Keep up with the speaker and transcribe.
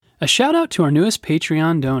A shout out to our newest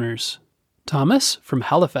Patreon donors, Thomas from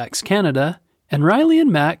Halifax, Canada, and Riley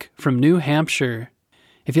and Mac from New Hampshire.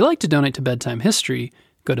 If you'd like to donate to Bedtime History,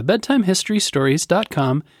 go to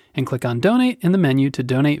bedtimehistorystories.com and click on Donate in the menu to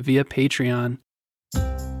donate via Patreon.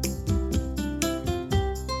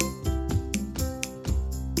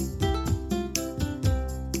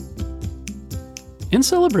 In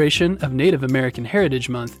celebration of Native American Heritage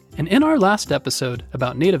Month, and in our last episode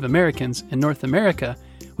about Native Americans in North America,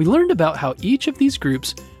 we learned about how each of these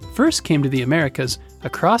groups first came to the Americas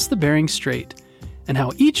across the Bering Strait, and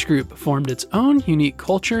how each group formed its own unique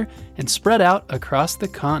culture and spread out across the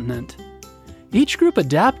continent. Each group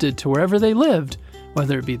adapted to wherever they lived,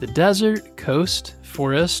 whether it be the desert, coast,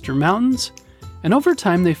 forest, or mountains, and over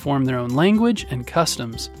time they formed their own language and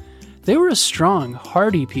customs. They were a strong,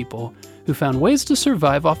 hardy people who found ways to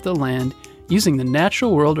survive off the land using the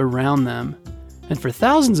natural world around them. And for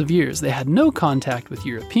thousands of years, they had no contact with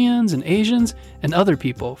Europeans and Asians and other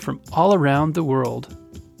people from all around the world.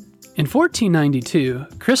 In 1492,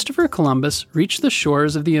 Christopher Columbus reached the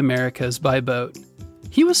shores of the Americas by boat.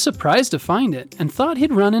 He was surprised to find it and thought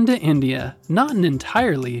he'd run into India, not an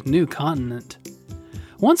entirely new continent.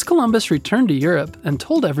 Once Columbus returned to Europe and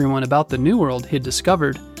told everyone about the New World he'd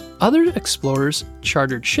discovered, other explorers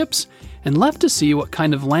chartered ships and left to see what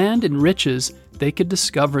kind of land and riches they could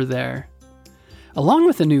discover there. Along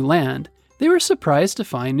with the new land, they were surprised to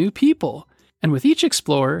find new people, and with each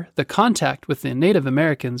explorer, the contact with the Native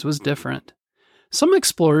Americans was different. Some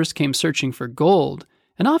explorers came searching for gold,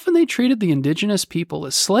 and often they treated the indigenous people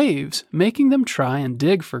as slaves, making them try and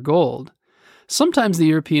dig for gold. Sometimes the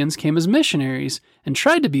Europeans came as missionaries and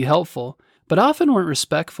tried to be helpful, but often weren't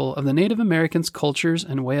respectful of the Native Americans' cultures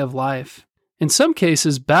and way of life. In some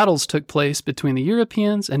cases, battles took place between the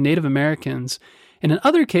Europeans and Native Americans, and in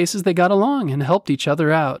other cases they got along and helped each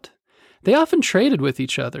other out. They often traded with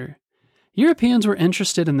each other. Europeans were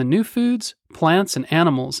interested in the new foods, plants, and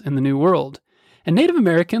animals in the New World, and Native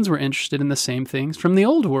Americans were interested in the same things from the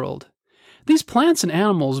Old World. These plants and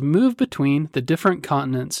animals moved between the different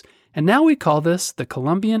continents, and now we call this the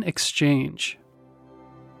Columbian Exchange.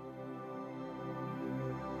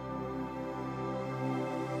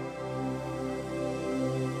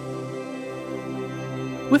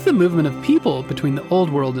 With the movement of people between the Old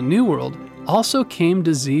World and New World also came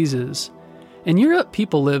diseases. In Europe,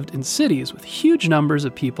 people lived in cities with huge numbers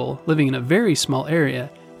of people living in a very small area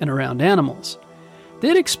and around animals. They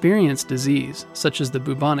had experienced disease, such as the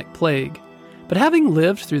bubonic plague, but having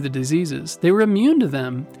lived through the diseases, they were immune to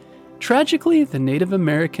them. Tragically, the Native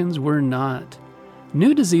Americans were not.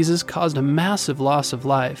 New diseases caused a massive loss of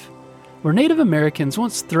life. Where Native Americans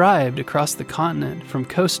once thrived across the continent from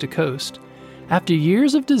coast to coast, after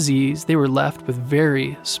years of disease, they were left with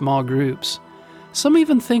very small groups. Some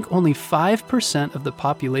even think only 5% of the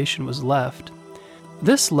population was left.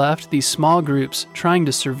 This left these small groups trying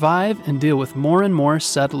to survive and deal with more and more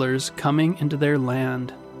settlers coming into their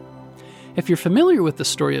land. If you're familiar with the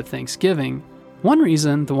story of Thanksgiving, one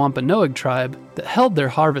reason the Wampanoag tribe that held their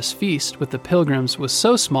harvest feast with the Pilgrims was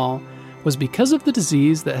so small was because of the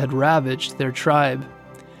disease that had ravaged their tribe.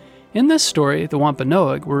 In this story, the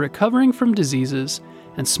Wampanoag were recovering from diseases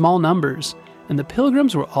and small numbers, and the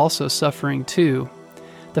Pilgrims were also suffering too.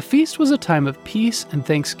 The feast was a time of peace and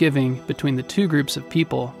thanksgiving between the two groups of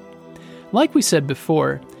people. Like we said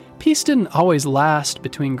before, peace didn't always last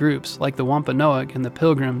between groups like the Wampanoag and the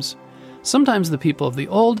Pilgrims. Sometimes the people of the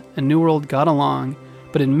Old and New World got along,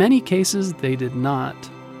 but in many cases they did not.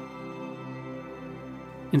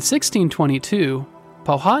 In 1622,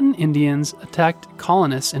 Powhatan Indians attacked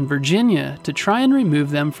colonists in Virginia to try and remove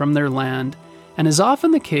them from their land, and as often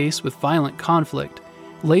the case with violent conflict,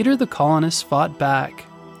 later the colonists fought back.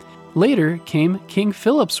 Later came King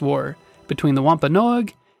Philip's War between the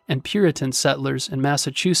Wampanoag and Puritan settlers in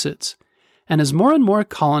Massachusetts, and as more and more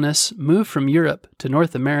colonists moved from Europe to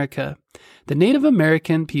North America, the Native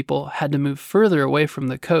American people had to move further away from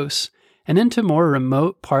the coasts and into more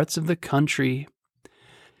remote parts of the country.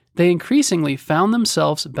 They increasingly found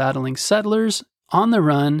themselves battling settlers, on the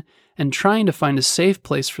run, and trying to find a safe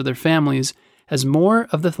place for their families as more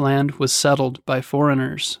of the land was settled by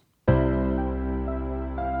foreigners.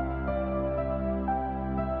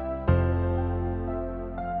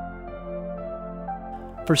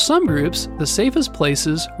 For some groups, the safest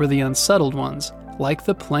places were the unsettled ones, like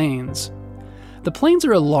the plains. The plains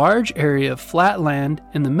are a large area of flat land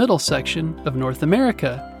in the middle section of North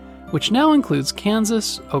America, which now includes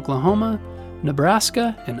Kansas, Oklahoma,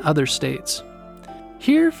 Nebraska, and other states.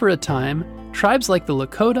 Here, for a time, tribes like the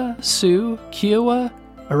Lakota, Sioux, Kiowa,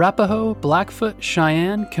 Arapaho, Blackfoot,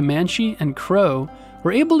 Cheyenne, Comanche, and Crow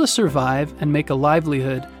were able to survive and make a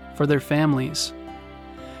livelihood for their families.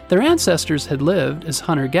 Their ancestors had lived as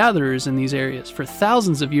hunter-gatherers in these areas for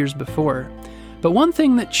thousands of years before, but one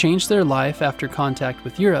thing that changed their life after contact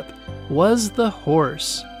with Europe was the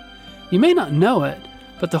horse. You may not know it,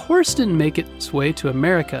 but the horse didn't make its way to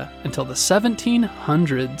America until the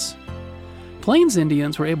 1700s. Plains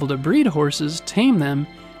Indians were able to breed horses, tame them,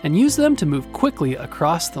 and use them to move quickly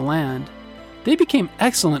across the land. They became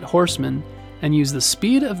excellent horsemen and used the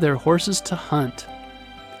speed of their horses to hunt.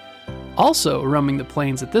 Also roaming the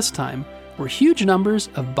plains at this time were huge numbers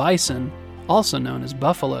of bison, also known as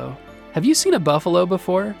buffalo. Have you seen a buffalo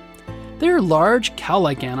before? They are large,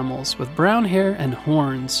 cow-like animals with brown hair and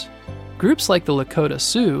horns. Groups like the Lakota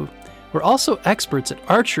Sioux were also experts at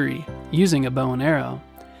archery, using a bow and arrow.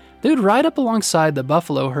 They would ride up alongside the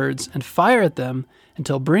buffalo herds and fire at them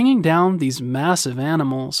until bringing down these massive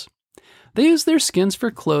animals. They used their skins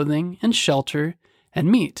for clothing and shelter,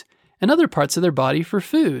 and meat, and other parts of their body for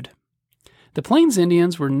food. The Plains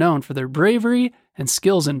Indians were known for their bravery and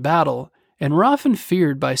skills in battle, and were often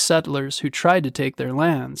feared by settlers who tried to take their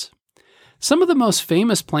lands. Some of the most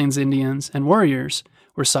famous Plains Indians and warriors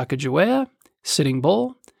were Sacagawea, Sitting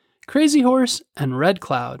Bull, Crazy Horse, and Red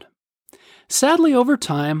Cloud. Sadly, over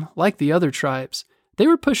time, like the other tribes, they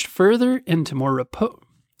were pushed further into more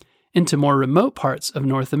remote parts of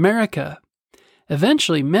North America.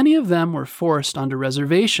 Eventually, many of them were forced onto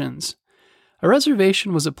reservations. A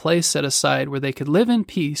reservation was a place set aside where they could live in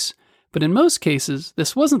peace, but in most cases,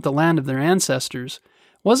 this wasn't the land of their ancestors,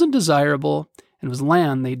 wasn't desirable, and was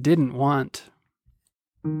land they didn't want.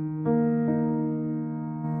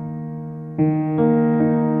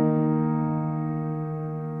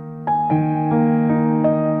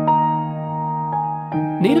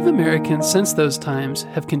 Native Americans since those times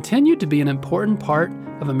have continued to be an important part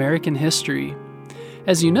of American history.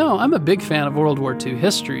 As you know, I'm a big fan of World War II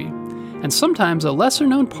history, and sometimes a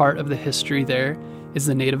lesser-known part of the history there is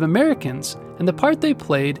the Native Americans and the part they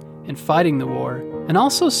played in fighting the war and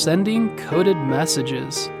also sending coded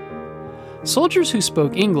messages. Soldiers who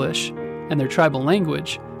spoke English and their tribal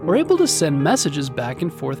language were able to send messages back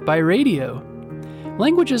and forth by radio.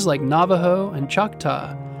 Languages like Navajo and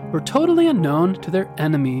Choctaw were totally unknown to their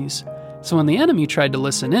enemies, so when the enemy tried to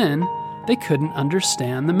listen in, they couldn't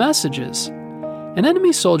understand the messages. And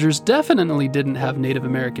enemy soldiers definitely didn't have Native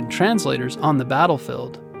American translators on the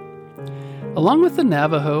battlefield. Along with the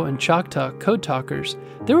Navajo and Choctaw code talkers,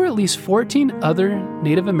 there were at least 14 other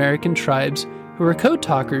Native American tribes who were code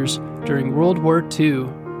talkers during World War II.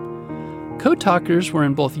 Code talkers were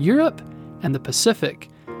in both Europe and the Pacific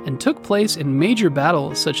and took place in major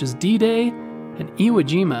battles such as D-Day and Iwo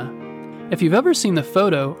Jima. If you've ever seen the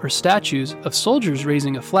photo or statues of soldiers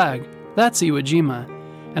raising a flag, that's Iwo Jima.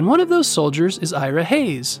 And one of those soldiers is Ira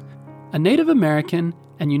Hayes, a Native American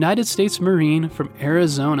and United States Marine from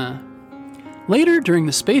Arizona. Later, during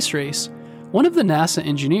the space race, one of the NASA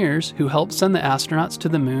engineers who helped send the astronauts to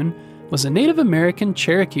the moon was a Native American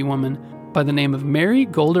Cherokee woman by the name of Mary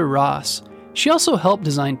Golder Ross. She also helped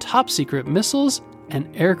design top-secret missiles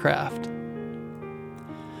and aircraft.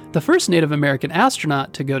 The first Native American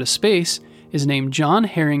astronaut to go to space is named John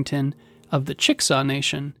Harrington of the Chickasaw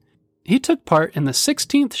Nation. He took part in the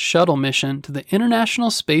 16th shuttle mission to the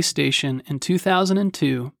International Space Station in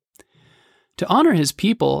 2002. To honor his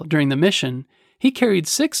people during the mission, he carried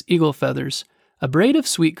 6 eagle feathers, a braid of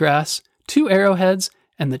sweetgrass, 2 arrowheads,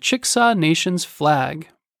 and the Chickasaw Nation's flag.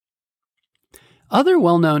 Other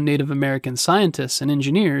well-known Native American scientists and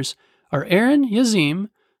engineers are Aaron Yazim,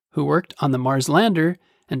 who worked on the Mars lander,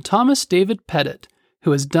 and Thomas David Pettit,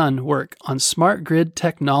 who has done work on smart grid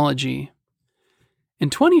technology. In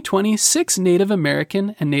 2020, 6 Native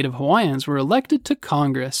American and Native Hawaiians were elected to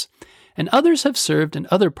Congress, and others have served in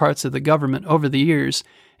other parts of the government over the years,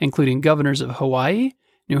 including governors of Hawaii,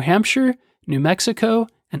 New Hampshire, New Mexico,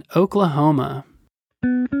 and Oklahoma.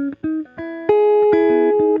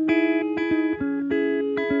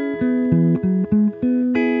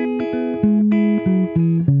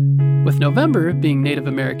 With November being Native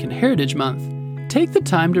American Heritage Month, take the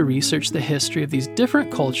time to research the history of these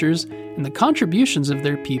different cultures and the contributions of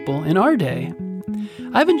their people in our day.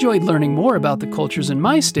 I've enjoyed learning more about the cultures in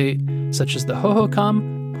my state, such as the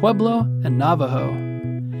Hohokam, Pueblo, and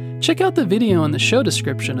Navajo. Check out the video in the show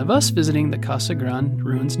description of us visiting the Casa Grande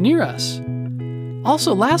ruins near us.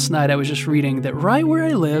 Also, last night I was just reading that right where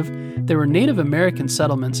I live, there were Native American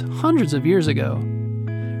settlements hundreds of years ago.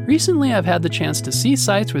 Recently, I've had the chance to see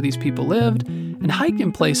sites where these people lived and hike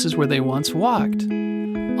in places where they once walked.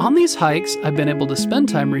 On these hikes, I've been able to spend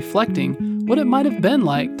time reflecting what it might have been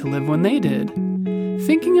like to live when they did.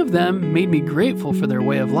 Thinking of them made me grateful for their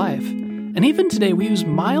way of life, And even today, we use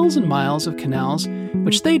miles and miles of canals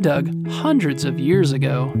which they dug hundreds of years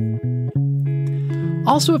ago.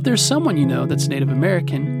 Also, if there's someone you know that's Native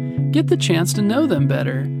American, get the chance to know them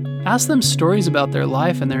better. Ask them stories about their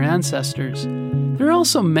life and their ancestors. There are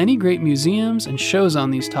also many great museums and shows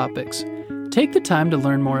on these topics. Take the time to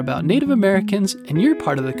learn more about Native Americans in your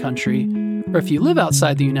part of the country, or if you live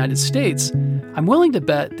outside the United States, I'm willing to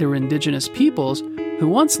bet there were indigenous peoples who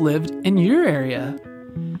once lived in your area.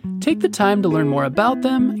 Take the time to learn more about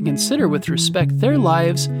them and consider with respect their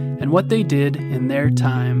lives and what they did in their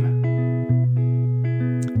time.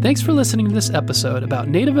 Thanks for listening to this episode about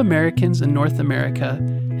Native Americans in North America,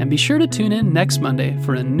 and be sure to tune in next Monday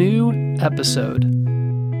for a new episode.